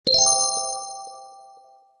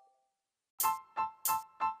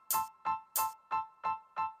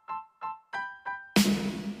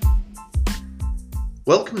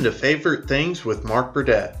Welcome to Favorite Things with Mark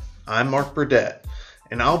Burdett. I'm Mark Burdett,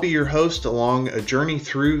 and I'll be your host along a journey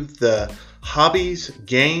through the hobbies,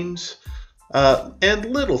 games, and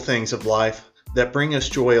little things of life that bring us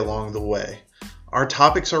joy along the way. Our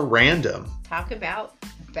topics are random. Talk about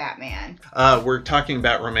Batman. We're talking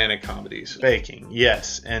about romantic comedies. Baking,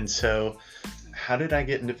 yes. And so, how did I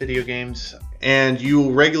get into video games? And you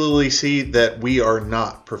will regularly see that we are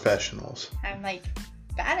not professionals. I'm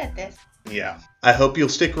bad at this. Yeah. I hope you'll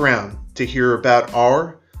stick around to hear about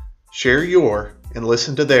our, share your, and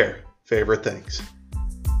listen to their favorite things.